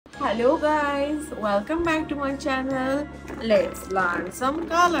Hello guys, welcome back to my channel. Let's learn some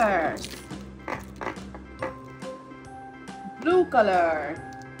colors. Blue color,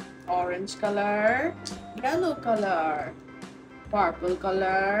 orange color, yellow color, purple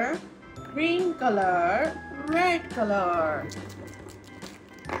color, green color, red color.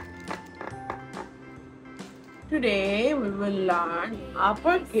 Today we will learn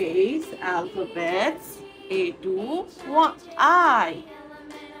uppercase alphabets A to I.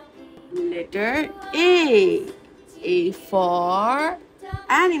 Letter A. A for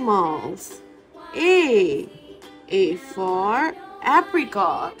animals. A. A for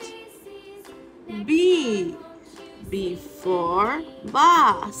apricot. B. B for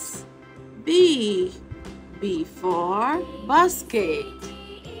bus. B. B for basket.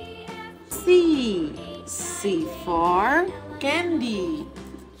 C. C for candy.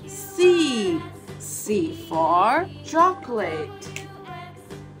 C. C for chocolate.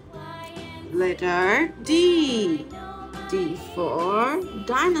 Letter D. D for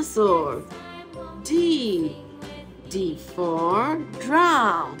dinosaur. D. D for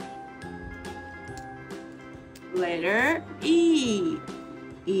drum. Letter E.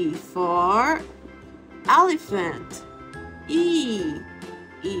 E for elephant. E.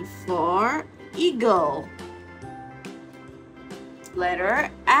 E for eagle. Letter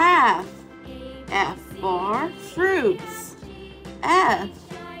F. F for fruits. F.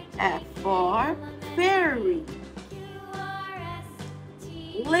 F for fairy.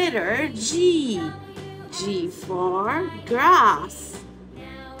 Letter G. G for grass.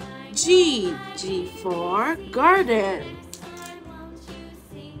 G. G for garden.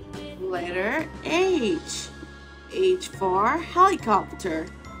 Letter H. H for helicopter.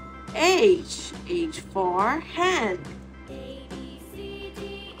 H. H for hand.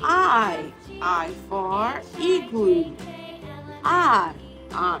 I. I for igloo. I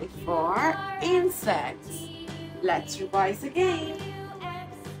for insects. Let's revise again.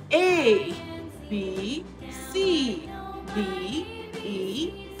 A, B, C, D,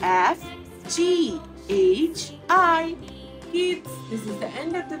 E, F, G, H, I. Kids, this is the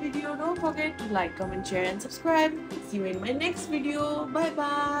end of the video. Don't forget to like, comment, share and subscribe. See you in my next video. Bye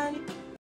bye.